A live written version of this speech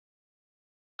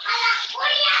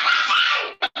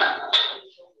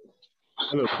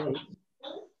Hello, Travis.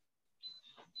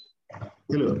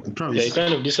 Hello, Travis. Yeah, you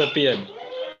kind of disappeared.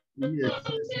 Yes,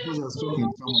 because I was talking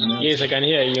to someone else. Yes, I can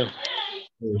hear you.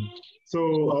 So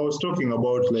I was talking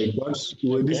about like what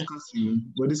we're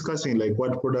discussing. We're discussing like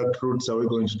what product routes are we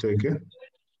going to take?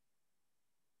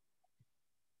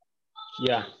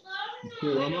 Yeah.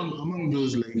 So among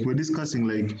those, like we're discussing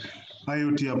like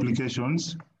IoT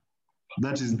applications.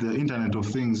 That is the Internet of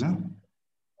Things.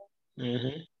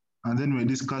 And then we're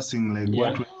discussing like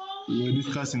what we're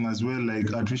discussing as well,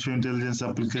 like artificial intelligence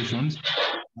applications,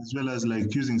 as well as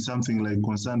like using something like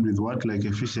concerned with what, like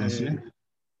efficiency.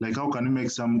 Like how can we make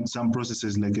some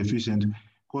processes like efficient?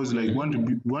 Because like want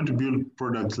to build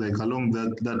products like along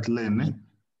that lane.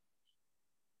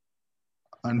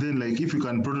 And then like if you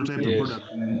can prototype a product,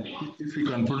 if we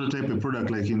can prototype a product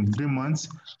like in 3 months,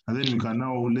 and then we can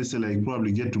now, let's say like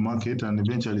probably get to market and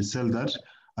eventually sell that,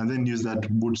 and then use that to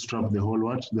bootstrap the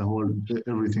whole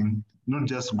everything, not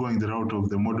just going the route of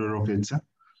the model rockets.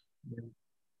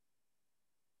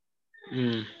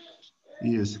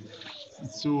 Yes.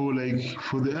 So like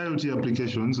for the IoT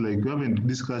applications, like we haven't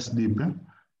discussed deep,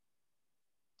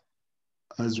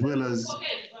 as well as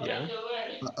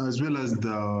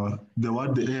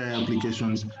the AI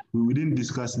applications, we didn't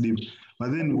discuss deep.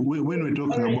 But then when we're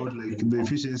talking about like the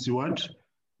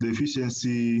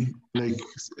efficiency, like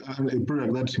a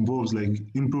product that involves like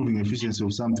improving efficiency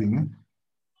of something.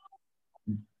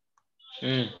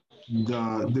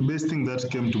 The best thing that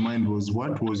came to mind was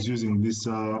using this.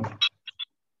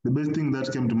 The best thing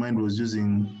that came to mind was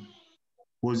using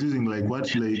like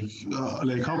what,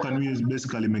 like how can we use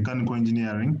basically mechanical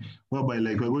engineering, whereby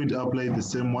like we're going to apply the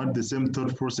same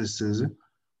thought processes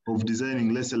of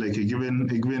designing, let's say like a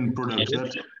given product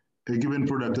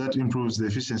that improves the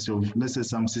efficiency of, let's say,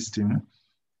 some system,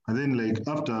 and then like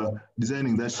after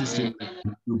designing that system,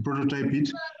 we prototype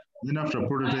it. Then after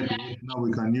prototyping, now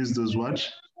we can use those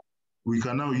we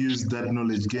can now use that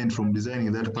knowledge gained from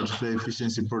designing that particular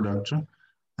efficiency product,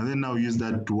 and then now use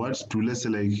that to let's say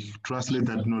like translate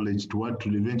that knowledge to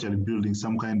eventually building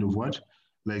some kind of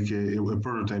like a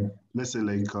prototype, let's say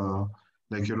like a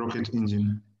rocket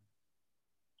engine.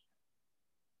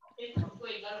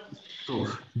 So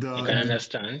I can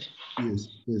understand. Yes.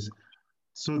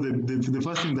 So the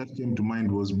first thing that came to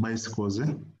mind was bicycles.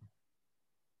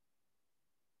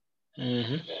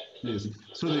 Yes.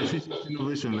 So the efficiency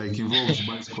innovation like involves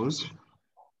bicycles.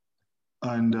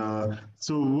 And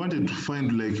so we wanted to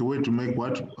find like a way to make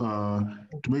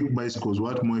bicycles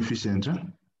more efficient.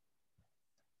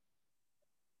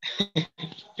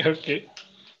 Okay.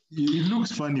 It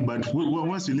looks funny, but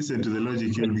once you listen to the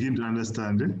logic, you'll begin to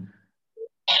understand.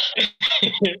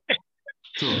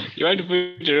 So you want to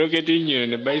put a rocket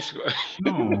engine on a bicycle?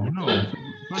 No.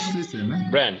 First listen.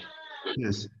 Brand.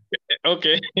 Yes.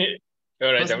 Okay.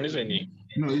 All right, I'm listening.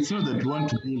 No, it's not that you want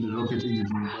to build a rocket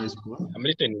engine on a bicycle. I'm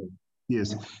listening.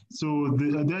 Yes. So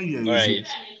the idea is, right.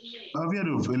 Have you heard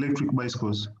of electric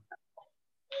bicycles?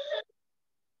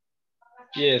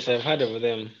 Yes, I've heard of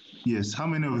them. Yes. How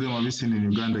many of them have you seen in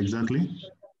Uganda exactly?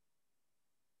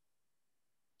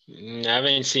 I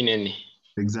haven't seen any.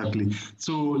 Exactly.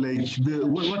 So like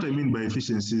what I mean by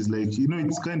efficiency is like,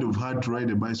 it's kind of hard to ride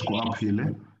a bicycle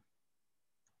uphill.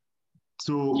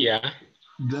 So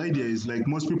the idea is like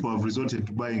most people have resorted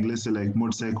to buying, let's say like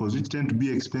motorcycles, which tend to be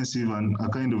expensive and are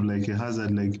kind of like a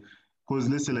hazard, like, because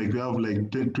let's say like we have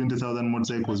like 20,000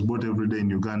 motorcycles bought every day in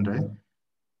Uganda.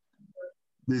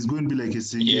 There's going to be like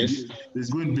there's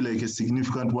going to be like a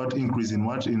significant increase in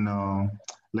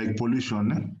like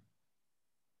pollution.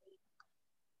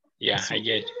 Yeah, so, I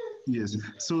get. Yes.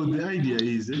 So the idea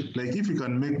is like if you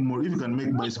can make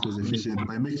bicycles efficient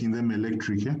by making them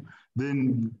electric,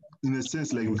 then in a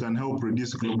sense like we can help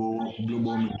reduce global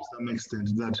warming to some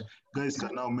extent, that guys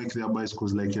can now make their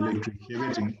bicycles like electric. You're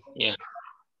getting? Yeah.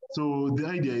 So the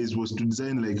idea was to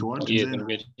design like what? Yes, I'm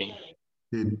getting.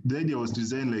 The idea was to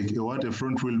design like a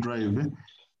front wheel drive,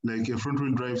 like a front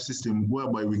wheel drive system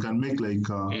whereby we can make like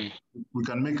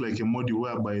a module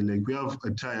whereby like we have a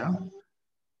tire,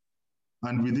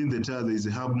 and within the tire there is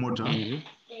a hub motor.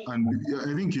 And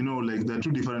I think like there are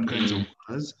two different kinds of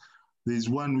motors. There's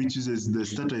one which uses the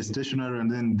starter is stationary and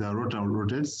then the rotor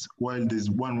rotates, while there's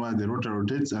one where the rotor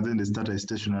rotates and then the starter is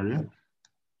stationary.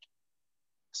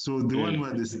 So the one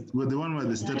where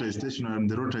the starter is stationary and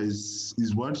the rotor is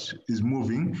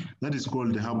moving, that is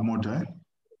called the hub motor.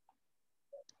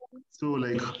 So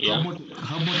like hub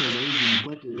motors are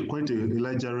used in quite a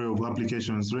large array of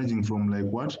applications, ranging from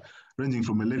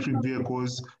electric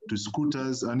vehicles to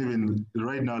scooters, and even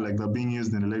right now like they're being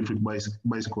used in electric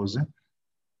bicycles.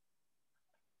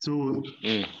 So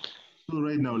So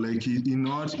right now, like in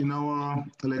our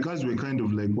like as we're kind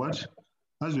of like what?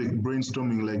 As we're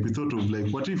brainstorming, like we thought of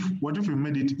like what if we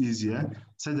made it easier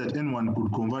so that anyone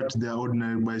could convert their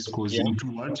ordinary bicycles into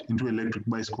what? Into electric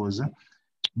bicycles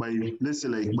by let's say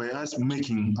like by us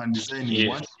making and designing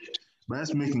what? By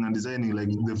us making and designing like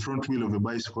the front wheel of a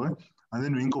bicycle, and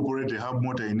then we incorporate a hub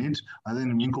motor in it, and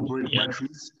then we incorporate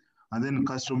batteries, and then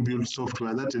custom built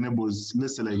software that enables,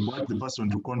 let's say like what the person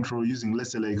to control using,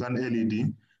 let's say like an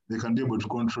LED, they can be able to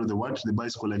control the what the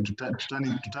bicycle like to turn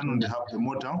on the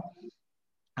motor,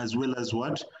 as well as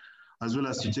what, as well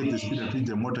as to check the speed at which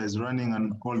the motor is running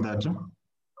and all that.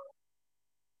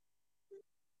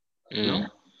 Hello?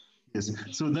 Yes.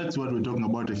 So that's what we're talking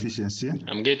about efficiency.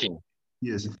 I'm getting.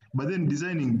 Yes, but then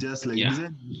designing just like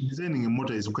designing a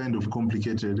motor is kind of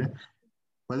complicated.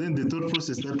 But then the thought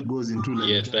process that goes into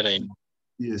like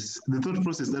the thought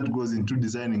process that goes into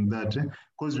designing that,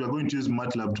 because we are going to use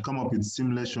MATLAB to come up with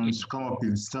simulations, to come up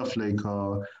with stuff like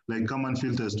Kalman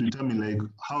filters to determine like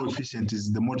how efficient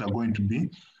is the motor going to be.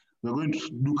 We're going to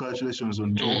do calculations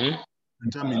on top,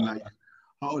 determine like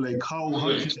how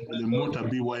efficient will the motor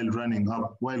be while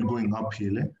going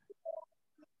uphill.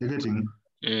 You're getting?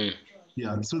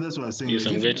 Yeah, so that's what I'm saying. Yes,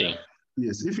 like, I'm getting.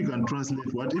 Yes, if you can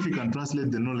translate what? If you can translate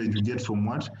the knowledge you get from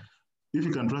what? If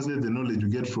you can translate the knowledge you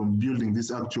get from building this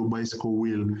actual bicycle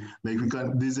wheel, like we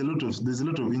can, there's a lot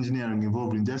of engineering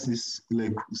involved in just this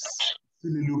like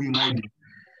silly looking idea.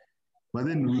 But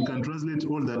then we can translate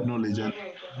all that knowledge and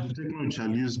the technology I'll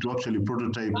use to actually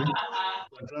prototype.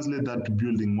 And translate that to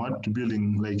building what? To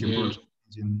building like a prototype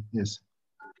engine. Yes.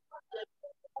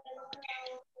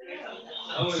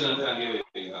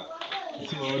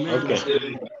 So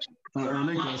I would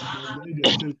like to ask, does the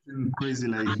idea still seem crazy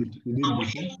like it did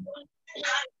before?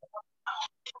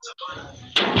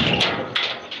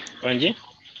 Angie?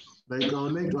 Like I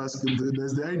would like to ask,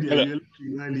 does the idea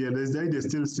earlier, does the idea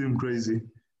still seem crazy?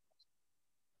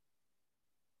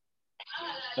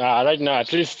 Right now,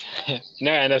 at least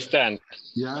now I understand.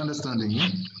 Yeah, understanding. Yeah?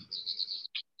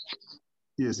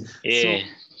 Yes.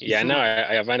 Yeah. Now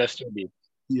I have understood it.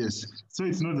 Yes. So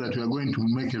it's not that we are going to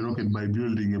make a rocket by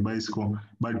building a bicycle,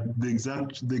 but the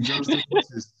exact thought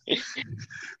process,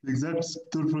 the exact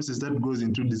thought process that goes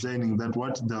into designing that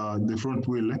the front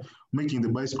wheel, making the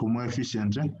bicycle more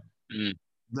efficient.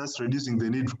 That's reducing the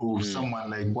need of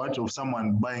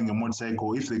someone buying a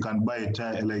motorcycle if they can buy a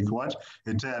tire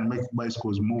and make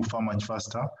bicycles move far much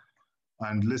faster,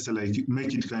 and let's say like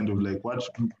make it kind of like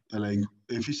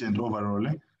efficient overall.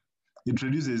 It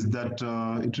reduces that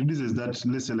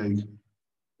let's say like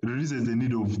it reduces the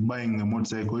need of buying a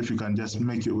motorcycle if you can just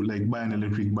make it like buy an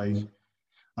electric bike.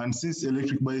 And since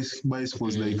electric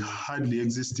bicycles like hardly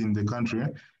exist in the country,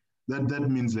 that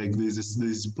means like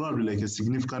there's probably like a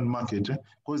significant market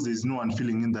because there's no one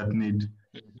filling in that need.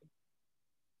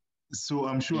 So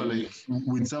I'm sure like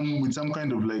with some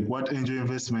kind of like angel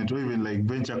investment or even like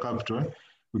venture capital,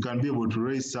 we can be able to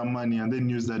raise some money and then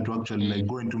use that to actually like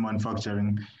go into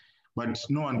manufacturing. But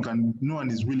no one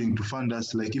is willing to fund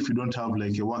us like if you don't have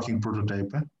like a working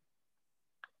prototype.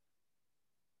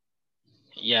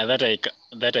 Yeah, that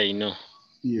I know.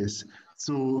 Yes.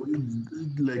 So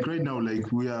like right now,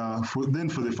 like we are for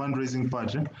the fundraising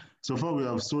part, so far we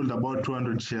have sold about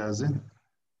 200 shares.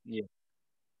 Yeah.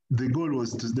 The goal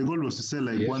was to sell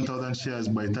like 1,000 shares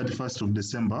by 31st of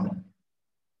December.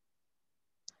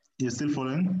 You're still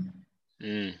following?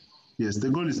 Yes, the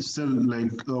goal is to sell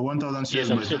like 1,000 shares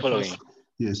by 31st.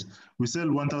 Yes, we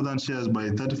sell 1,000 shares by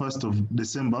 31st of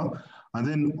December, and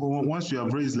then once we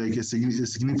have raised like a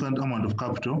significant amount of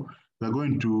capital, we're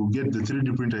going to get the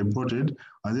 3D printer imported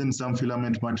and then some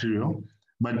filament material.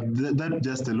 But that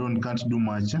just alone can't do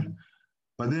much.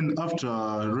 But then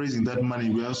after raising that money,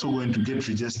 we're also going to get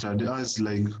registered as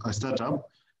like a startup.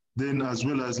 Then as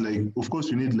well as like, of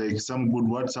course, we need like some good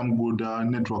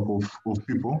network of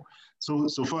people. So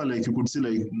far, like you could see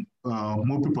like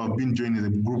more people have been joining the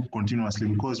group continuously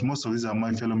because most of these are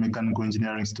my fellow mechanical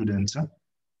engineering students.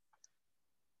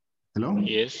 Hello?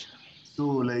 Yes. So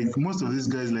like most of these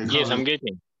guys like I'm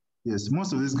getting. Yes,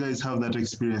 most of these guys have that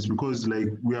experience because like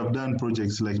we have done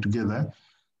projects like together.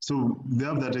 So they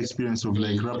have that experience of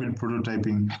like rapid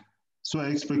prototyping. So I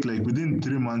expect like within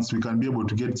 3 months, we can be able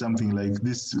to get something like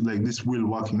this wheel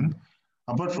working.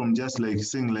 Apart from just like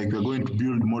saying like we're going to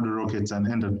build model rockets and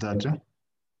end at that.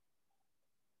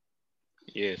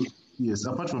 Yes. Yes,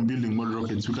 apart from building model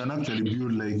rockets, we can actually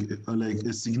build like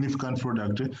a significant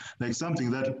product, like something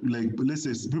that like, let's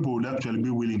say people would actually be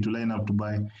willing to line up to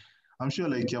buy. I'm sure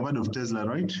like you've heard of Tesla,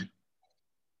 right?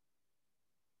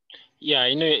 Yeah,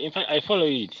 I know. In fact, I follow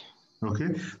it. Okay,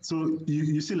 so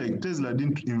you see, like Tesla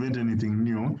didn't invent anything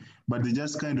new, but they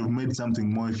just kind of made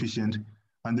something more efficient,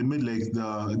 and they made like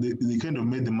they kind of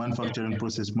made the manufacturing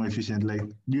process more efficient. Like,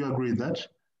 do you agree with that?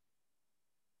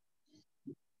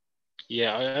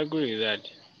 Yeah, I agree with that.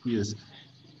 Yes.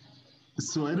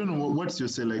 So I don't know what's your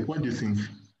say. Like, what do you think?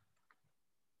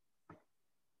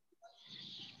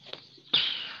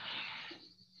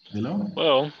 Hello.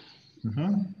 Well,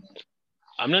 Mm-hmm.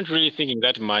 I'm not really thinking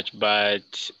that much,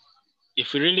 but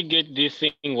if we really get this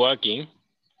thing working,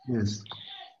 Yes.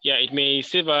 yeah, it may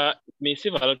save a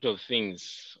lot of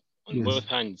things on Yes. both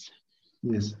hands.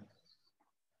 Yes.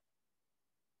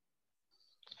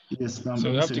 Yes. So we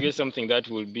I'm have to saying. get something that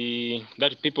will be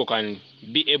that people can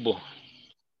be able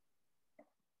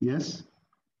Yes.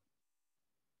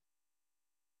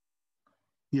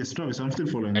 Yes, Travis, I'm still and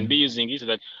be following. using it so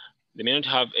that they may not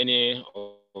have any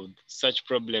of such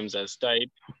problems as type.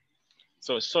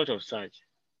 So sort of such.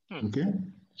 Okay.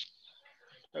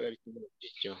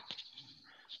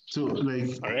 So, like,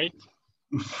 All right.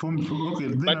 okay,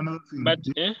 then another But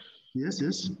thing. Yes.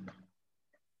 Yes.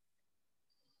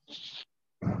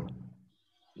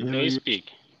 no, you You, speak.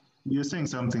 you're saying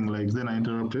something like. Then I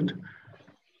interrupted.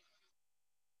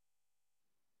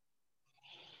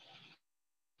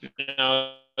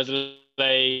 Now it's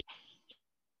like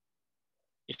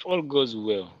if all goes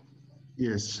well.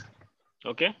 Yes.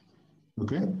 Okay,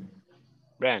 Okay.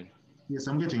 Brian. Yes,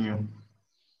 I'm getting you.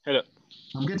 Hello.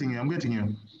 I'm getting you. I'm getting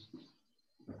you.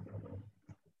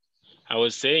 I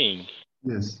was saying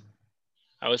Yes.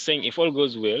 if all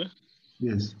goes well,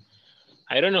 Yes.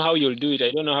 I don't know how you'll do it. I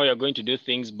don't know how you're going to do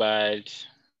things, but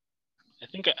I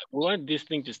think we want this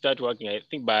thing to start working. I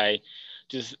think by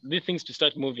just these things to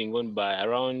start moving on by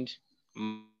around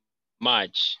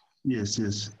March. Yes.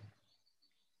 Yes.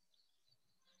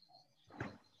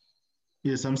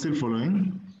 Yes, I'm still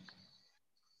following.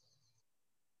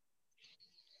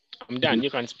 I'm done.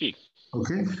 You can speak.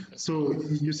 Okay. So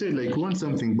you say like you want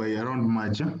something by around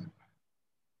March. Huh?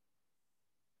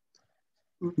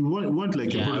 We want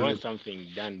like a Yeah, I want prototype. something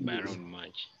done by Yes. around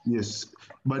March. Yes.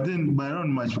 But then by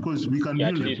around March, because we can Yeah,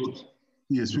 at build least.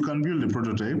 yes, we can build a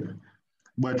prototype.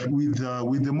 But with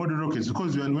the model rockets,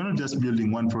 because we're not just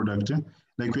building one product.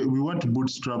 Like we want to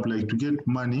bootstrap, like to get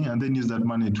money and then use that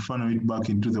money to funnel it back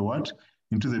into the what?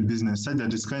 Into the business, such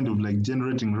that it's kind of like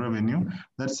generating revenue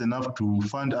that's enough to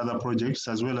fund other projects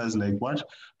as well as like what?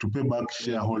 To pay back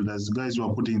shareholders, guys who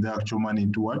are putting the actual money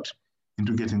into what?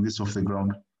 Into getting this off the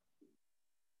ground.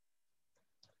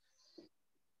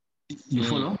 You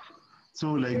follow?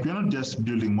 So like we're not just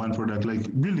building one product, like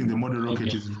building the model rocket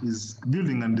Okay. is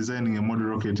building and designing a model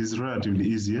rocket is relatively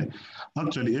easier.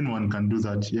 Actually, anyone can do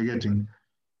that, you're getting.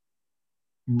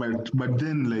 But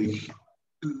then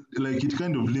like it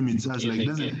kind of limits us, Yes, like I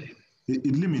doesn't get.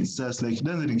 it limits us, like it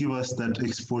doesn't give us that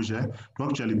exposure to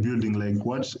actually building like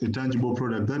what a tangible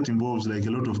product that involves like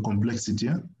a lot of complexity.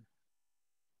 Yeah?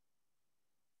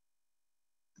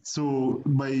 So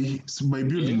by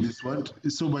building Yes. this what?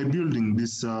 So by building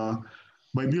this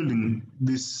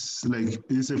like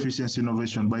this efficiency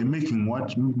innovation by making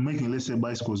what making let's say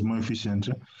bicycles more efficient.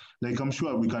 Like I'm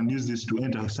sure we can use this to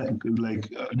enter like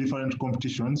different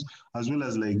competitions as well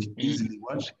as like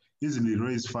easily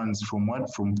raise funds from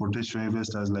what from potential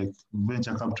investors like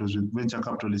venture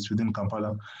capitalists within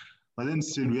Kampala. But then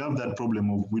still we have that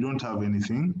problem of we don't have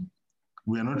anything,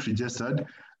 we are not registered.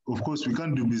 Of course, we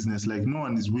can't do business. Like no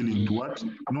one is willing to what?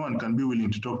 No one can be willing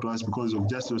to talk to us because of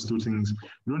just those two things.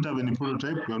 We don't have any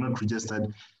prototype. We are not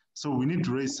registered. So we need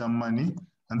to raise some money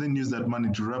and then use that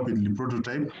money to rapidly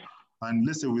prototype. And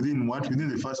let's say within what? Within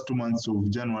the first 2 months of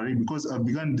January, because I've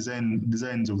begun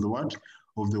designs of the what?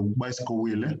 Of the bicycle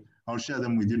wheel. I'll share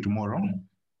them with you tomorrow.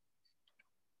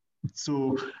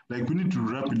 So like we need to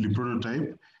rapidly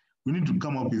prototype. We need to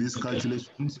come up with these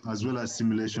calculations as well as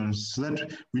simulations so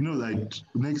that we know that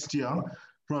next year,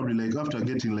 probably like after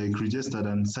getting like registered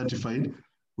and certified,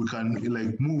 we can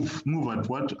like move at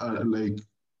what like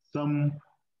some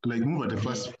like move at the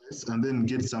first phase and then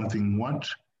get something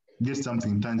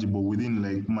tangible within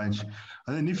like March.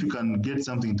 And then if you can get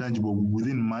something tangible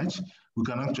within March, we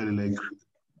can actually like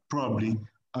probably,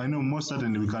 I know most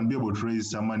certainly we can be able to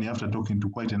raise some money after talking to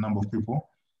quite a number of people.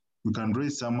 We can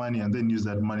raise some money and then use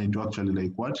that money to actually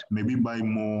like what? Maybe buy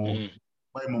more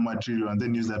material and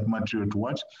then use that material to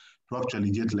what? To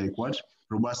actually get like what?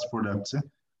 Robust products,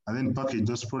 and then package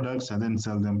those products and then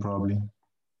sell them probably.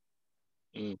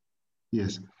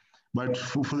 Yes. But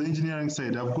for the engineering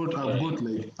side, I've got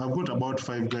about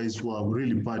 5 guys who are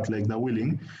really like they're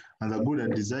willing and they're good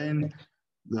at design,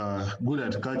 they're good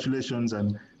at calculations,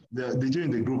 and they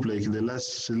joined the group like in the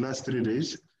last 3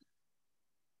 days.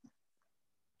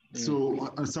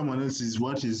 So someone else is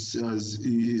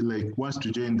like wants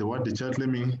to join the chat. Let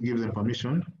me give them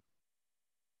permission.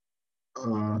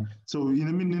 So in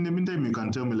the meantime, you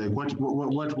can tell me like what's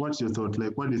your thought?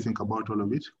 Like, what do you think about all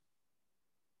of it?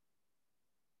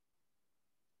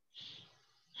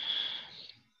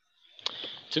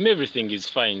 To me, everything is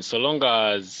fine so long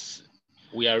as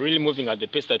we are really moving at the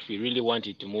pace that we really want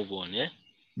it to move on. Yeah.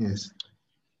 Yes.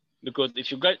 Because if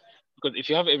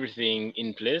you have everything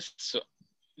in place, so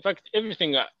in fact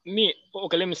everything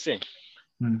okay, let me say,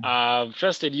 I've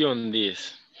trusted you on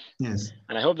this. Yes.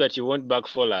 And I hope that you won't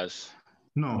backfall us.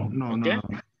 No. Okay? No.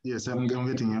 Yes, I'm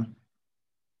getting you.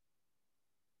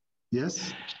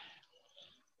 Yes.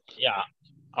 Yeah,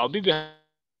 I'll be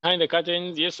behind the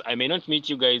curtains. Yes, I may not meet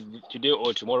you guys today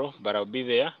or tomorrow, but I'll be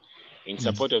there in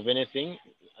support of anything.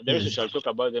 The rest we shall talk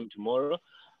about them tomorrow.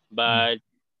 But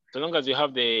so long as you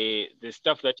have the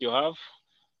stuff that you have,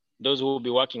 those who will be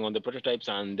working on the prototypes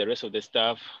and the rest of the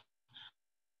stuff.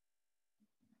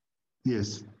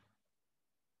 Yes.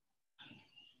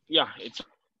 Yeah, it's.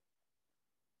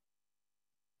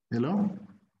 Hello.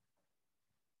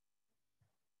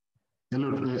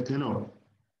 Hello.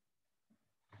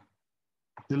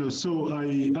 So I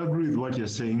agree with what you're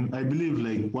saying. I believe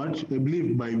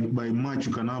by March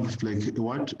you can have like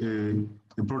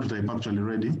a prototype actually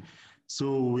ready.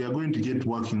 So we are going to get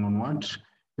working on what?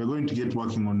 We're going to get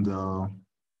working on the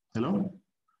hello.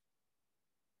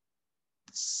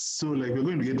 So like we're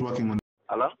going to get working on.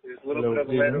 Hello. Hello.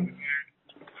 Good evening.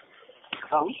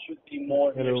 Hello.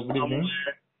 Good evening.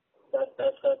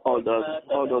 Hold on.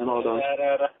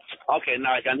 Okay,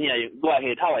 now I can hear you. Go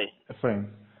ahead. How are you? Fine.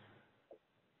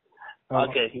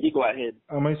 Okay, you go ahead.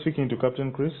 Am I speaking to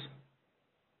Captain Chris?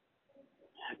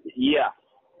 Yeah.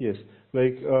 Yes.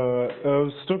 Like I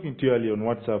was talking to you earlier on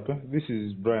WhatsApp. This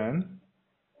is Brian.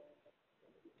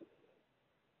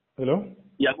 Hello?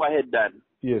 Yeah, go ahead, Dad.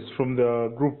 Yes, from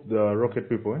the group, the Rocket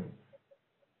People.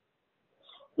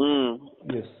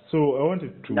 Yes. So I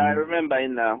wanted to. Yeah, I remember it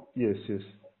now. Yes.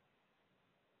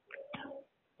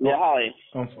 Yeah, how are you?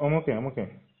 I'm okay.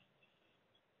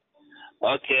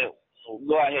 Okay,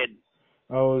 go ahead.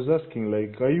 I was asking,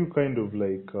 like, are you kind of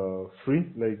like free,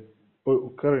 like,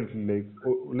 currently, like,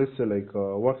 let's say, like,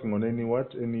 working on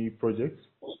any projects?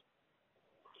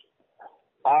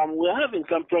 We're having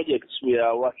some projects we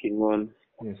are working on.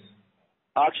 Yes.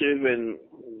 Actually, even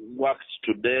worked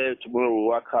today. Tomorrow we'll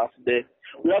work half day.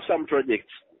 We have some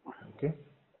projects. Okay.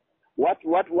 What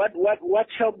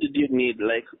help did you need?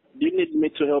 Like, do you need me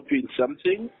to help you in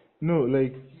something? No,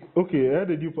 like, okay, I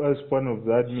added you as one of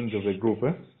the admins of the group,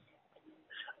 eh?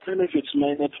 I don't know if it's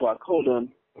my network. Hold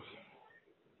on.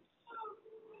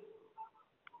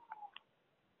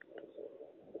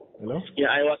 Hello? Yeah,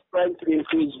 I was trying to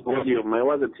increase volume. I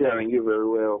wasn't hearing you very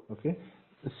well. Okay.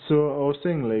 So I was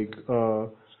saying, like,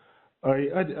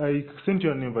 I sent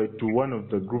you an invite to one of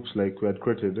the groups, like, we had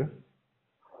created, eh?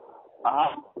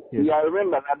 Yes. Yeah, I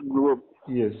remember that group.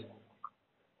 Yes.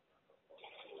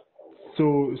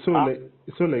 So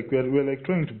like we're like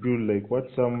trying to build like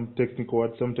some technical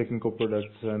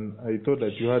products, and I thought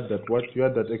that you had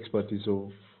that expertise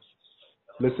of,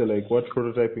 let's say, like what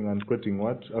prototyping and creating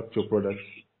what actual products.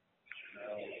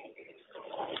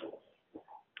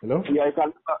 Hello? Yeah, I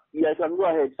can go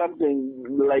ahead. Something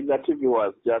like that TV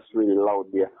was just really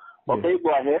loud there. Okay, yes.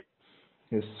 Go ahead.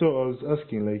 Yes. So I was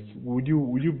asking, like, would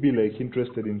you be like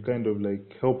interested in kind of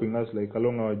like helping us like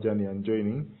along our journey and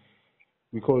joining?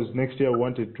 Because next year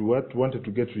wanted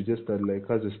to get registered like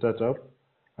as a startup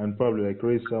and probably like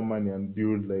raise some money and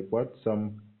build like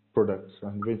some products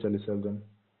and eventually sell them.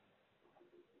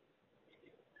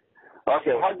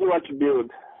 Okay, what do you want to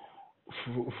build?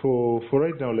 For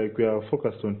right now, like we are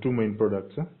focused on two main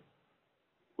products.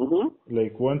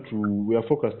 Like we are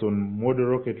focused on model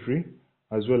rocketry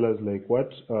as well as like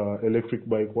electric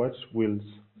bike wheels.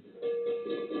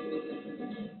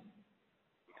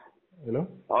 Hello?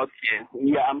 Okay.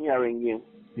 Yeah, I'm hearing you.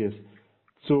 Yes.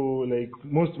 So like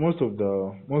most members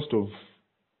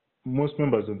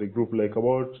of the group, like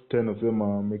about 10 of them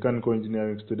are mechanical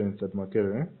engineering students at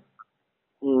Makerere.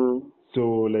 So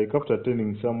like after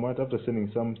sending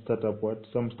some startup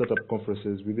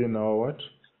conferences within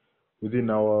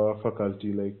our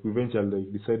faculty, like we eventually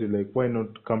like decided like why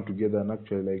not come together and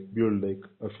actually like build like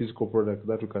a physical product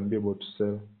that we can be able to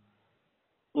sell.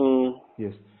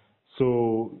 Yes.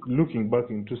 So looking back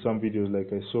into some videos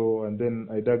like I saw, and then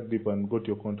I dug deep and got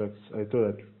your contacts, I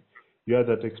thought that you had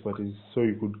that expertise, so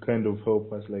you could kind of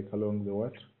help us like along the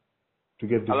to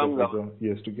get this off the ground.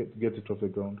 Yes, to get it off the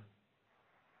ground.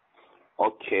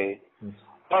 Okay. Yes.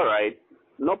 All right.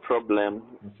 No problem.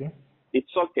 Okay.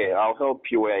 It's okay. I'll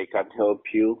help you where I can help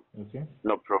you. Okay.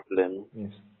 No problem.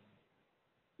 Yes.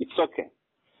 It's okay.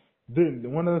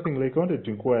 Then one other thing, like I wanted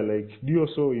to inquire, like, do you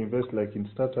also invest like in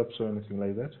startups or anything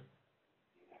like that?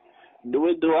 Do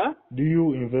we do what? Do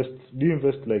you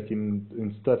invest like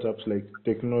in startups, like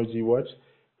technology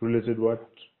related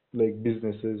like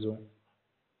businesses or?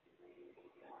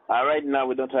 Right now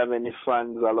we don't have any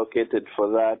funds allocated for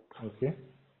that. Okay.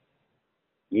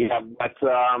 Yeah, but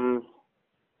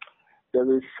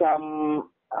there is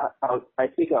some. I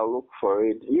think I'll look for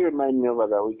it. You remind me over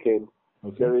the weekend.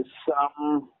 Okay.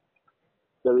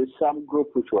 There is some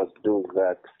group which was doing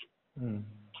that. Mm.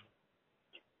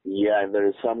 Yeah, there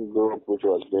is some group which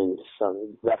was doing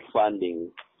that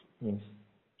funding. Yes.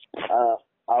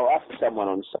 I'll ask someone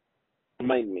on.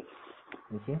 Remind me.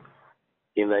 Okay.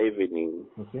 In the evening.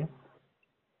 Okay.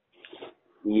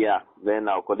 Yeah, then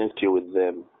I'll connect you with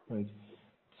them. Right.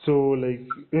 So, like,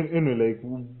 anyway,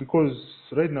 like, because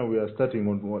right now we are starting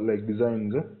on like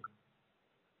designs.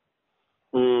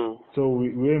 So we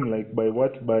aim like by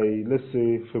let's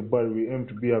say February, we aim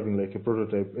to be having like a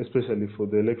prototype, especially for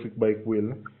the electric bike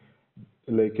wheel,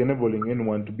 like enabling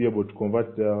anyone to be able to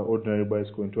convert their ordinary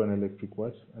bicycle into an electric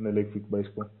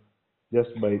bicycle,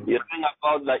 just by. You're talking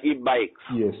about the e-bikes.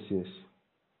 Yes.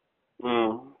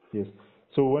 Yes.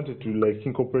 So we wanted to like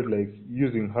incorporate like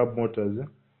using hub motors,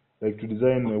 like to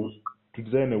design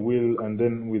a wheel and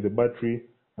then with a battery,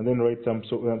 and then write some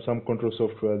control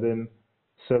software, then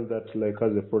sell that like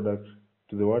as a product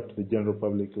to the general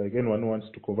public. Like anyone who wants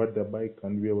to convert their bike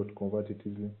and be able to convert it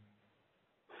easily.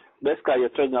 Basically, you're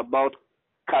talking about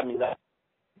coming up.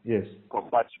 Yes.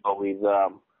 Compatible with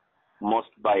most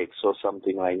bikes or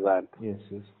something like that. Yes.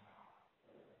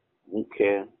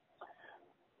 Okay.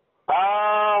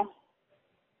 I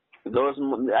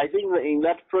think that in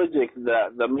that project,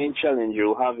 the main challenge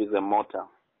you have is a motor.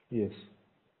 Yes.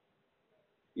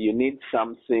 You need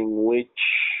something which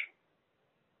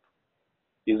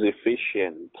is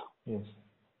efficient. Yes.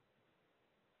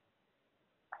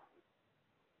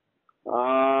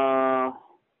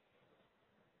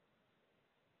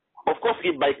 Of course,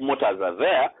 e-bike motors are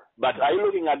there, but are you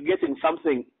looking at getting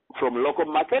something from local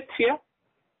market here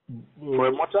for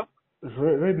a motor?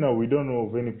 Right now, we don't know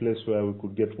of any place where we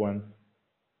could get one.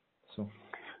 So.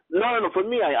 No. For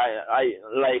me, I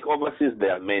like overseas.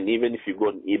 There are many. Even if you go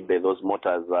on eBay, those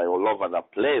motors are all over the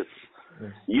place.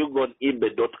 Yes. You go on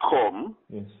eBay.com.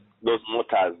 Yes. Those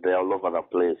motors, they're all over the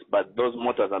place. But those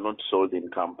motors are not sold in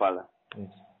Kampala.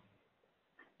 Yes.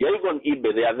 Yeah, you go on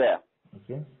eBay. They are there.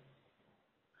 Okay.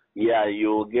 Yeah,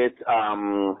 you get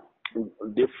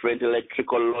different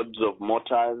electrical loads of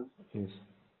motors. Yes.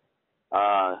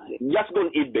 Just go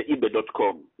on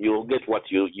eBay.com. You'll get what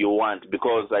you want,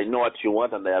 because I know what you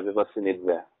want and I have ever seen it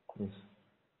there. Yes.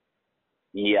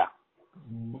 Yeah.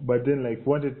 But then, like,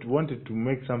 wanted to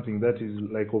make something that is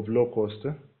like of low cost.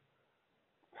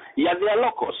 Yeah, they are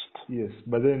low cost. Yes,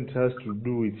 but then it has to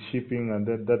do with shipping, and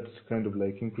that kind of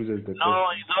like increases the cost. No,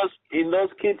 in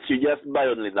those kits you just buy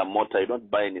only the motor. You don't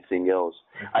buy anything else.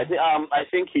 Okay. I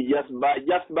think you just buy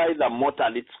the motor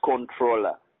and its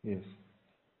controller. Yes.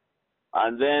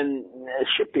 And then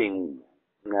shipping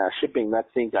that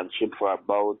thing can ship for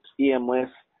about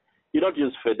EMS. You don't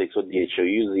use FedEx or DHL, you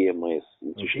use EMS.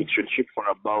 It should ship for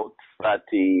about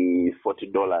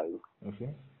 $30-40.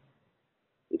 Okay.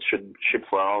 It should ship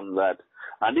for around that.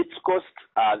 And its cost,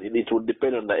 it would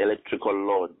depend on the electrical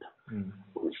load. Mm.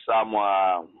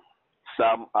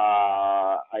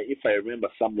 If I remember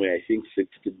somewhere, I think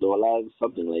 $60,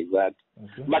 something like that.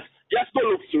 Okay. But just go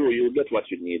look through, you'll get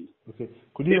what you need. Okay.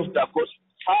 Could you? If the cost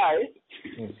is high,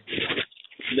 yes,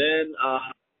 then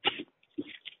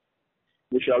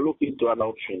we shall look into other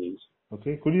options.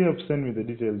 Okay. Could you send me the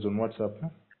details on WhatsApp? Huh?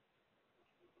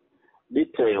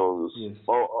 Details? Yes.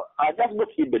 Or just go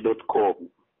to ebay.com.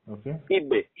 Okay.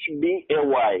 eBay,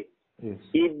 EBAY. Yes.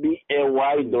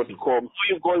 EBAY.com. So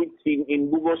you go in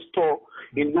Google Store,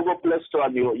 in Google Play Store,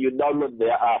 and you download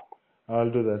their app. I'll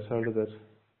do that.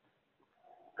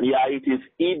 Yeah, it is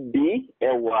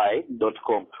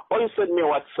EBAY.com. Or you send me a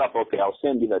WhatsApp. Okay, I'll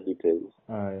send you the details.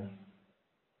 Yeah.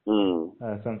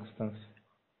 Thanks.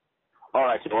 All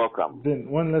right, you're welcome.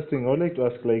 Then one last thing, I would like to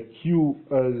ask, like, you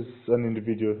as an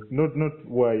individual, not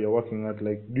where you're working at,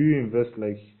 like, do you invest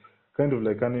like kind of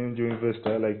like an angel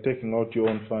investor, like taking out your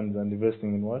own funds and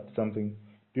investing in something?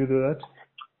 Do you do that?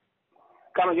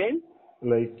 Come again?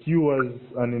 Like, you as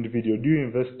an individual, do you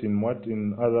invest in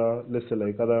other, let's say,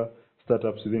 like other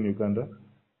startups within Uganda?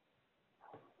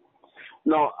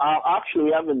 No, actually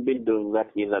we haven't been doing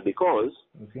that either, because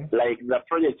like the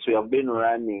projects we have been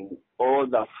running, all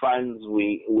the funds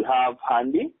we have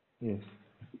handy. Yes.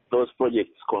 those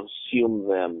projects consume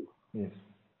them. Yes.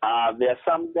 There are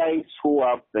some guys who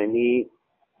have many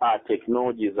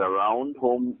technologies around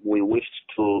whom we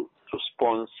wished to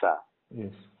sponsor.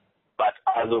 Yes. But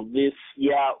as of this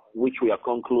year, which we are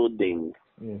concluding,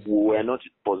 Yes. we were not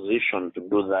in position to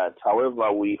do that.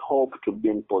 However, we hope to be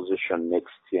in position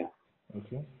next year.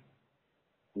 Okay.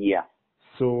 Yeah.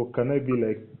 So can I be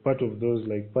like part of those,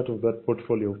 like part of that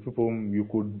portfolio of people whom you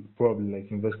could probably like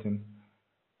invest in?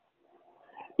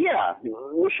 Yeah,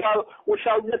 we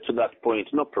shall get to that point,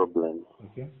 no problem.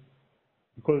 Okay.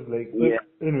 Because like Yeah.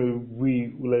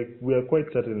 anyway, we are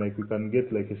quite certain like we can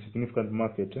get like a significant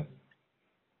market.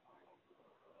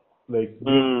 Like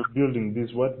building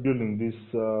this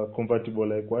convertible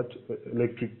like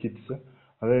electric kits,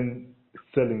 and then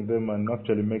selling them and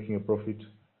actually making a profit.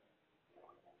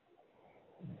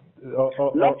 No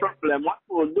problem. What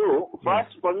we'll do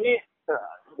first, for me,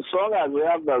 so long as we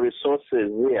have the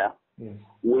resources here, yes.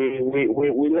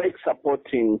 we like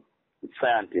supporting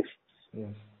scientists.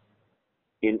 Yes.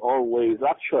 In all ways.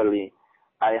 Actually,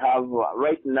 I have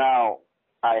right now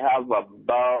I have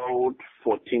about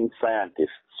 14 scientists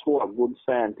who are good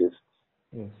scientists.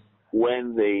 Yes.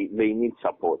 When they need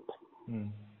support.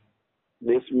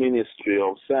 This Ministry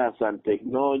of Science and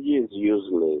Technology is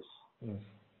useless. Yes.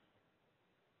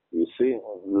 You see,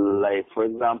 like for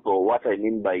example, what I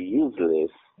mean by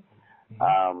useless,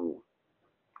 I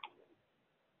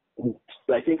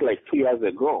think like 2 years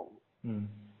ago,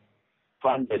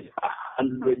 funded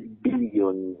 100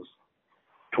 billion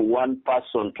to one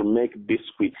person to make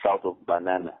biscuits out of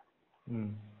banana.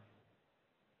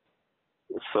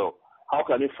 So how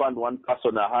can you fund one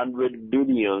person 100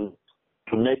 billion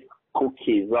to make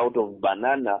cookies out of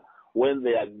banana when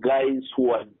there are guys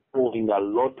who are doing a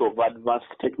lot of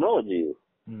advanced technology?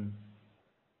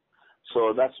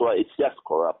 So that's why it's just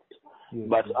corrupt. Yes.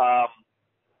 But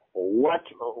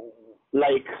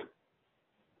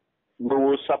we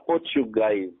will support you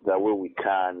guys the way we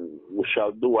can. We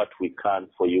shall do what we can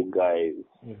for you guys.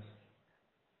 Yes.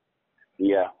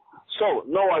 Yeah. So,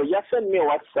 no worry, just send me a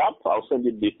WhatsApp. I'll send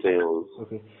you details.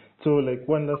 Okay. So, like,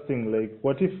 one last thing, like,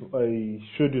 what if I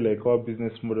showed you, like, our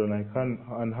business model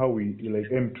and how we, like,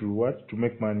 aim to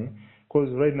make money? Because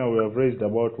right now we have raised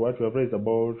about, We have raised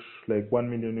about, like, 1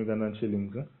 million Ugandan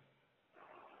shillings.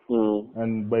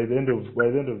 And by the end of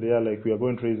the year, like, we are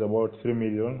going to raise about 3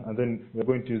 million, and then we are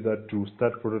going to use that to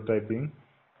start prototyping,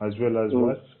 as well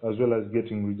as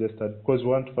getting registered. Because we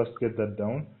want to first get that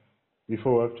down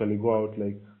before we actually go out,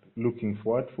 like, looking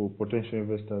for potential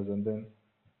investors and then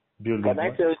building. Can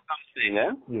I tell you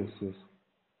something? Yes, yes.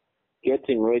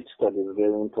 Getting registered is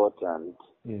very important.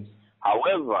 Yes.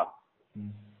 However,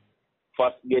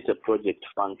 first get a project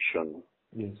function.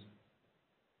 Yes.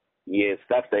 Yes,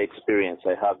 that's the experience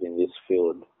I have in this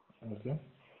field. Okay.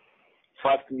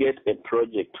 First get a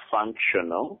project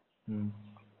functional.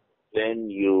 Then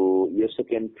your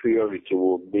second priority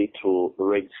will be to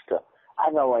register.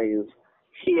 Otherwise,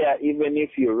 here, even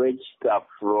if you register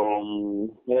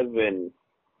from heaven,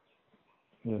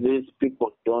 these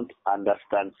people don't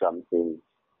understand something.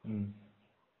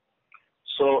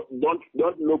 So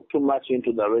don't look too much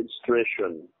into the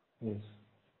registration. Yes.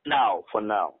 For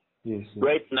now. Yes, yes.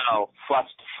 Right now,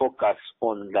 first focus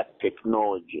on the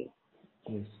technology.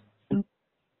 Yes.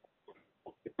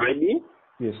 Ready?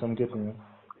 Yes, I'm getting you.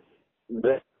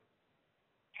 The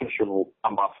registration will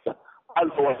come after.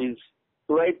 Otherwise,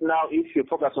 right now, if you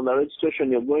focus on the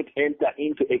registration, you're going to enter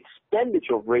into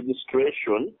expenditure of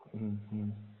registration,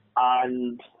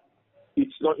 and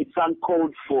it's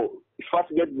uncalled for.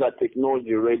 First, get the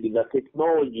technology ready. The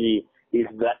technology is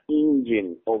the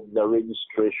engine of the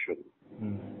registration.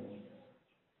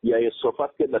 Yeah, so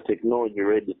first get the technology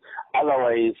ready.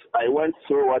 Otherwise, I went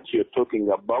through what you're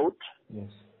talking about. Yes.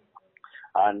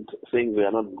 And things were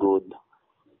not good.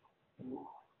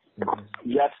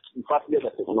 Just first get the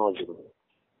technology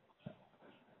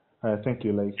ready. Thank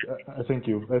you. I think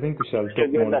we shall talk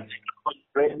you get more. the technology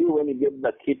ready. When you get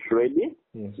the kit ready,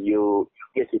 yes. You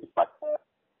get it patented.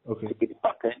 Okay. If it's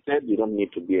patented, you don't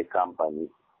need to be a company.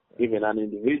 Even an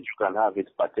individual can have it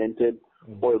patented,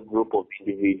 or a group of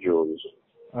individuals.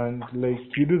 And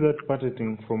like you do that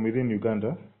patenting from within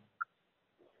Uganda?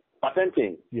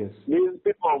 Patenting? Yes. These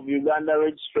people of Uganda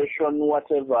registration,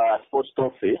 whatever, post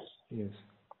office. Yes.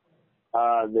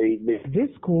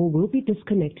 This call will be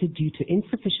disconnected due to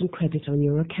insufficient credit on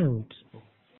your account.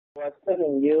 I was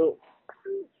telling you,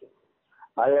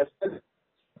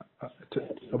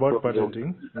 about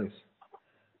patenting? Yes.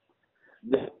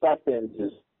 The patent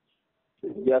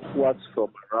just works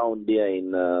from around there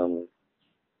in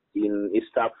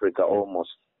East Africa almost.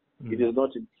 It is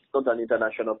not an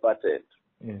international patent.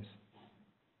 Yes.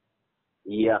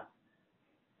 Yeah.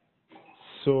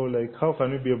 So like, how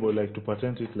can we be able like to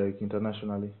patent it like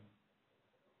internationally?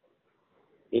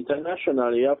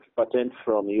 Internationally, you have to patent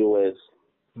from US.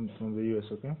 From the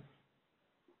US, okay?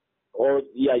 Or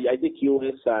yeah, I think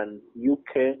US and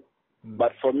UK.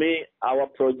 But for me, our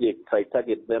projects, I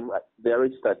target them. They're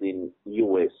registered in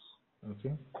US.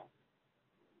 Okay.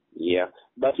 Yeah,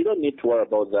 but you don't need to worry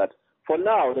about that. For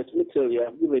now, let me tell you,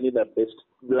 I've given you the best,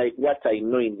 like what I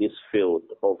know in this field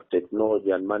of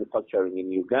technology and manufacturing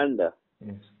in Uganda.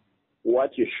 Yes.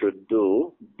 What you should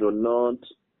do not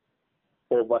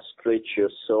overstretch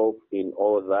yourself in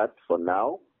all that for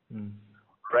now.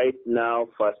 Right now,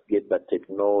 first get the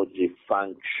technology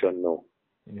functional.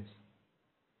 Yes.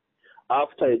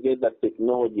 After you get the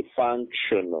technology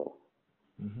functional,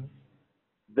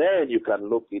 then you can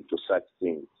look into such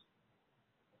things.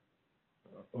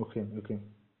 Okay.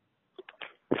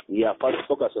 Yeah, first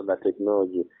focus on the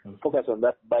technology. Okay. Focus on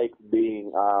that bike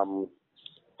being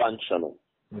functional.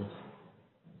 Yes.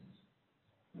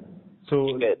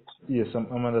 So Yes. yes,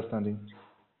 I'm understanding.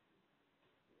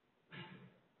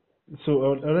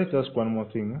 So I'd like to ask one more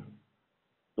thing.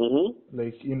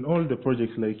 Like in all the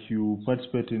projects like you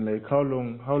participate in, like how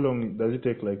long does it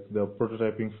take like the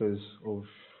prototyping phase of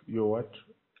your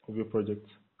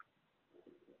projects?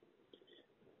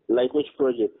 Like which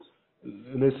project?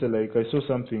 Let's say like I saw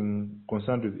something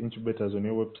concerned with incubators on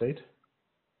your website.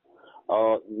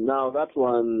 Now that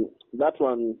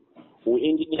one, we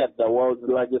engineered the world's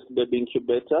largest baby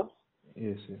incubator.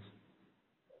 Yes.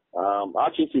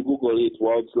 Actually, if you Google it,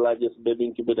 world's largest baby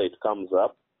incubator, it comes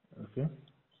up. Okay.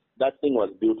 That thing was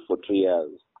built for 3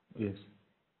 years. Yes.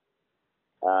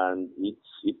 And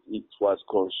it was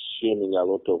consuming a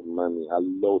lot of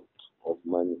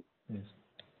money. Yes.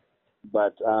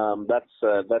 But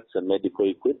that's a medical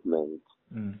equipment.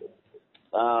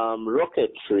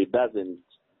 Rocketry doesn't.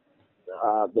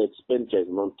 The expenditure is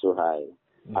not too high,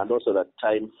 and also the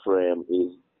time frame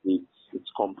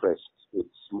it's compressed.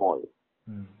 It's small.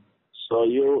 So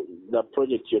the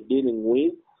project you're dealing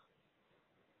with,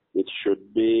 it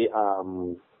should be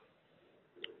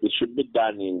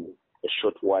done in a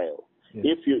short while. Yes.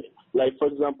 If you like, for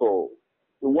example,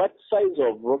 what size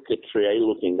of rocketry are you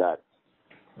looking at?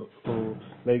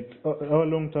 Like our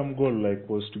long-term goal like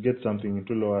was to get something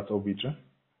into low Earth orbit.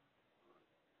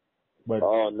 But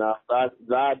now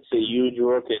that's a huge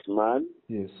rocket, man.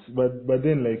 Yes, but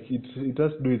then like it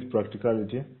has to do with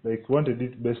practicality. Like wanted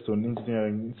it based on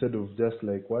engineering instead of just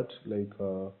like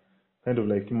kind of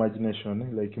like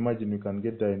imagination. Like imagine you can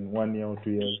get there in 1 year or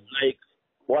 2 years. Like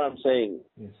what I'm saying.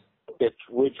 Yes. Rocket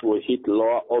which will hit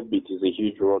lower orbit is a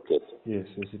huge rocket. Yes,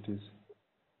 it is.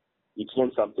 It's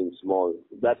not something small.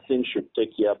 That thing should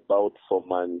take you about 4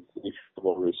 months if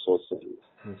more resources.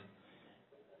 Yes.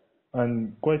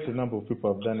 And quite a number of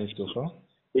people have done it so far.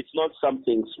 It's not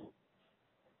something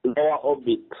lower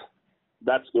orbit.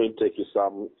 That's going to take you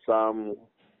some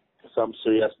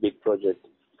serious big project.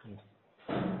 Yes.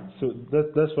 So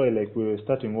that's why like we were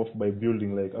starting off by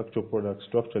building like actual products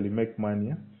to actually make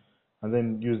money, and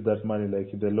then use that money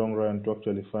like in the long run to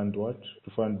actually fund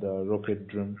the rocket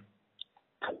dream.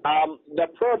 The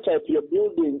prototype you're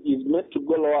building is meant to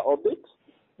go lower orbit?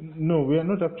 No, we are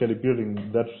not actually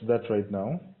building that right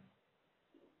now.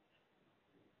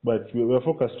 But we are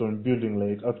focused on building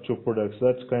like actual products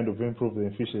that kind of improve the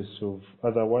efficiency of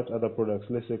other products.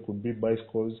 Let's say could be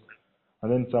bicycles,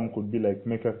 and then some could be like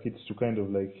maker kits to kind of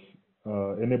like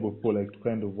enable people like to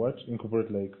kind of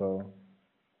incorporate like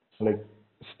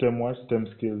STEM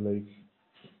skill like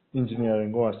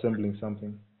engineering or assembling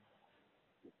something.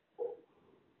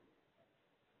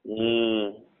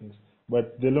 Yes.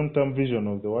 But the long-term vision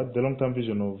of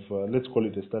let's call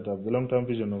it a startup. The long-term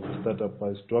vision of the startup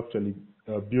is to actually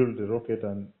build the rocket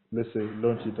and let's say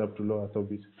launch it up to low Earth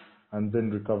orbit and then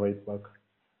recover it back.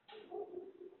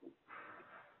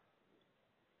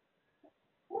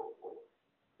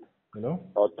 Hello?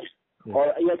 Okay. Yes.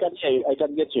 Or I can hear you. I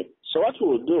can get you. So what we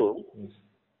will do? Yes.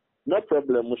 No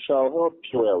problem. We shall help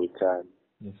you where we can.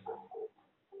 Yes.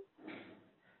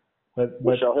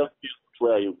 We shall help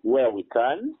you where we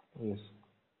can. Yes.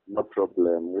 No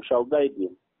problem. We shall guide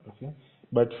you. Okay.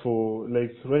 But for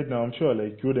like right now, I'm sure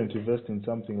like you wouldn't invest in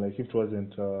something like if it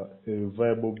wasn't a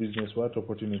viable business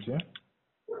opportunity. Yeah?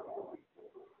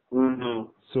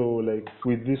 So like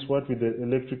with this with the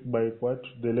electric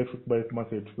bike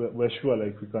market, we're sure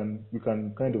like we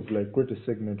can kind of like create a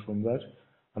segment from that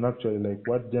and actually like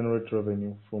generate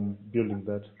revenue from building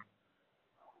that.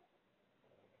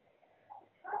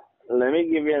 Let me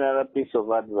give you another piece of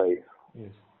advice.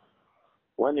 Yes.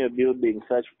 When you're building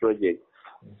such projects,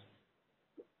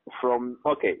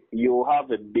 okay, you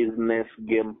have a business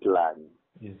game plan.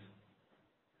 Yes.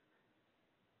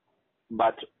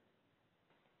 But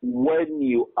when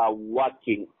you are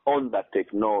working on the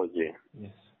technology,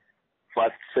 Yes.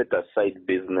 first set aside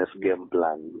business game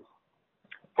plans.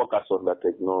 Focus on the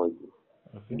technology.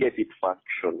 Okay. Get it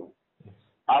functional. Yes.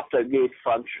 After get it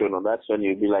functional, that's when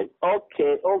you'll be like,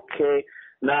 okay,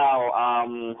 now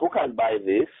who can buy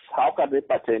this? How can they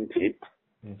patent it?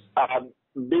 Yes.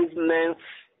 Business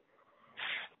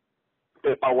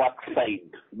paperwork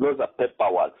side. Those are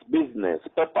paperwork. Business,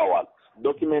 paperwork,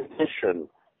 documentation.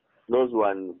 Those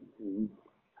ones.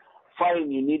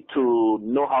 Fine, you need to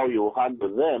know how you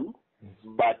handle them. Yes.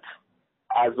 But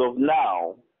as of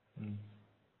now,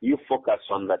 you focus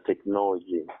on the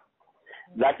technology.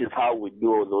 That is how we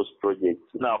do all those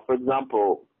projects. Now, for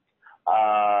example,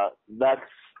 that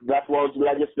was the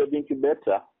largest web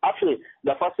incubator. Actually,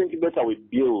 the first incubator we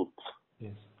built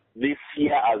this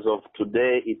year, as of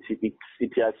today, it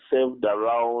has saved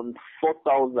around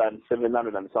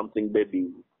 4,700 and something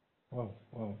babies. Wow.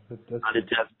 And it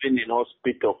has been in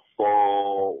hospital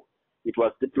for, it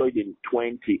was deployed in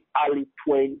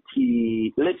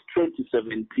late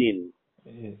 2017.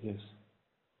 Yes.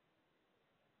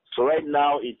 So right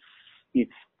now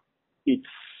it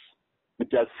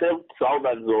has saved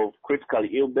thousands of critically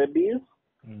ill babies.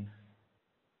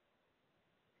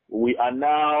 We have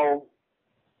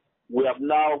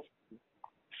now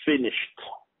finished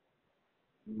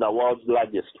the world's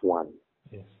largest one,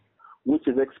 which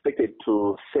is expected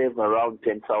to save around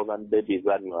 10,000 babies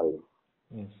annually.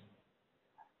 Yes.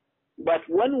 But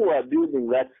when we were building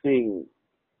that thing,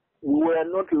 we were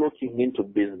not looking into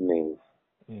business.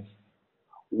 Yes.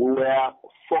 We were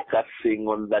focusing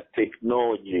on the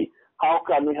technology. How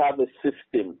can we have a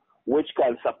system which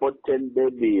can support 10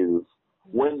 babies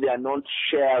when they are not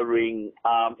sharing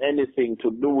anything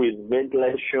to do with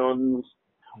ventilations,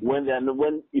 when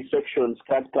infections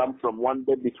can't come from one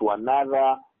baby to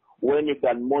another, when you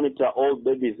can monitor all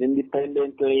babies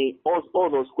independently, all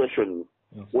those questions.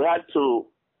 Yes. We had to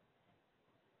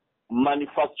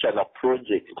manufacture the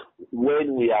project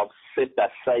when we have set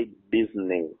aside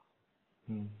business.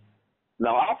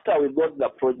 Now, after we got the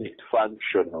project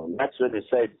functional, that's when we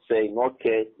started saying,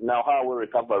 okay, now how are we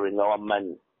recovering our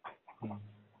money?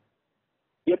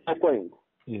 Get my point?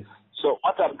 Yes. So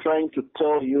what I'm trying to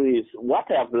tell you is what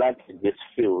I have learned in this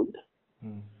field,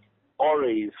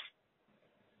 always,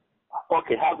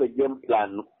 okay, have a game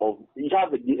plan you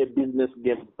have a business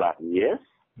game plan, yes?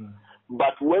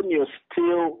 But when you're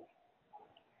still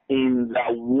in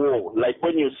the war, like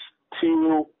when you're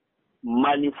still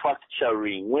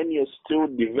manufacturing, when you're still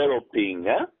developing,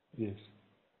 yes,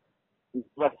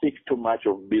 never think too much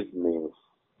of business.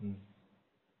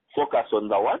 Focus on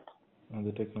the what? On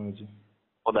the technology.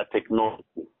 On the technology.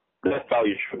 That's how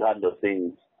you should handle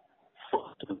things.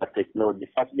 Focus on the technology.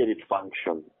 First get it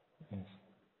function. Yes.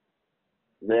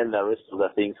 Then the rest of the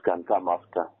things can come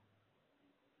after.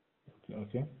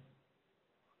 Okay.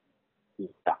 Yeah.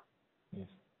 Yes.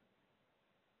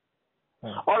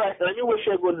 All right, let me wish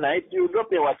you a good night. You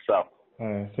drop me a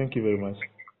WhatsApp. Thank you very much.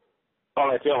 All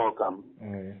right, you're welcome.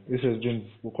 This has been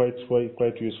quite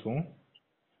useful.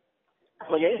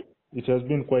 Okay. It has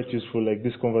been quite useful, like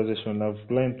this conversation.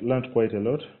 I've learned quite a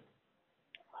lot.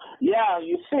 Yeah,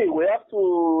 you see, we have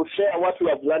to share what we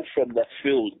have learned from the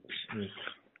field. Yes.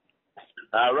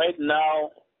 Right now,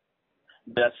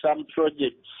 there are some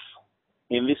projects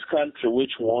in this country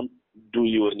which won't do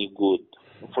you any good.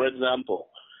 For example,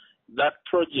 that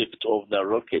project of the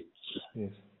rockets,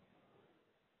 yes,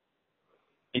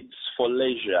 it's for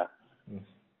leisure. yes,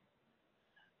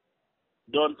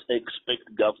 Don't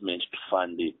expect government to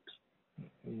fund it.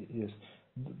 yes.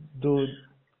 Though,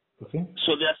 okay.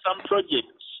 So there are some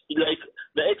projects, like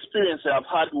the experience I've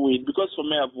had with, because for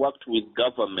me I've worked with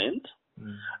government,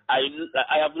 I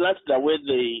have learned the way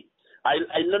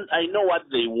I know what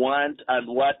they want and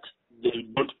what they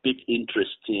don't pick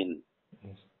interest in.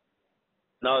 Yes.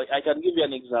 Now, I can give you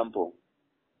an example.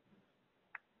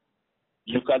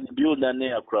 You can build an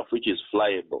aircraft which is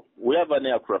flyable. We have an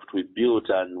aircraft we built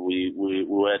and we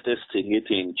were testing it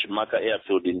in Chimaka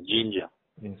Airfield in Jinja.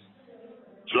 Yes.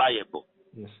 Flyable.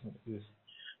 Yes. Yes.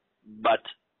 But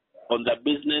on the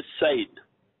business side,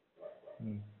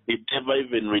 it never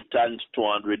even returned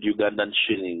 200 Ugandan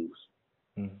shillings.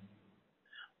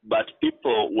 But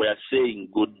people were saying,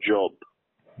 good job.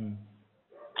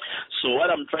 So what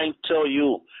I'm trying to tell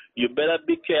you, you better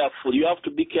be careful. You have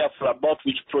to be careful about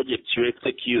which projects you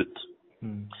execute.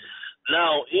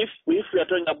 Now, if we are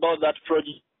talking about that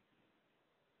project,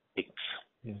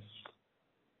 yes,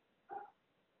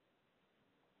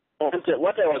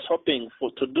 what I was hoping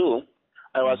to do,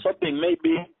 I was hoping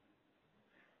maybe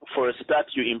for a start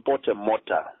you import a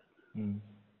motor.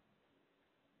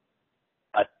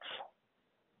 But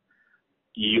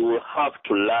you will have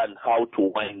to learn how to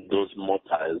wind those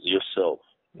motors yourself.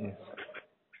 Yes.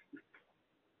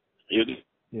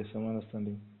 Yes, I'm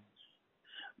understanding.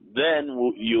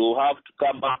 Then you have to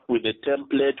come up with a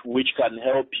template which can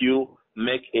help you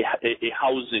make a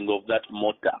housing of that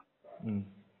motor.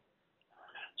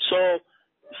 So,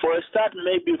 for a start,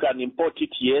 maybe you can import it,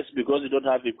 yes, because you don't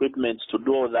have equipment to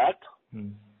do all that.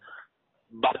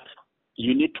 But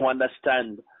you need to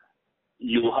understand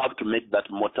you have to make that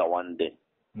motor one day.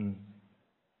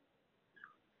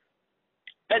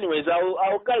 Anyways,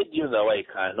 I'll guide you the way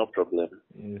I can, no problem.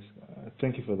 Yes,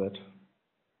 thank you for that.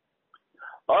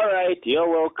 All right, you're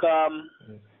welcome.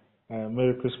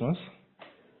 Merry Christmas.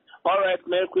 All right,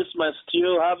 Merry Christmas to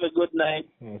you. Have a good night.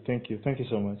 Thank you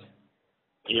so much.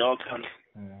 You're welcome.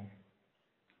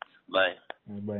 Bye. Bye.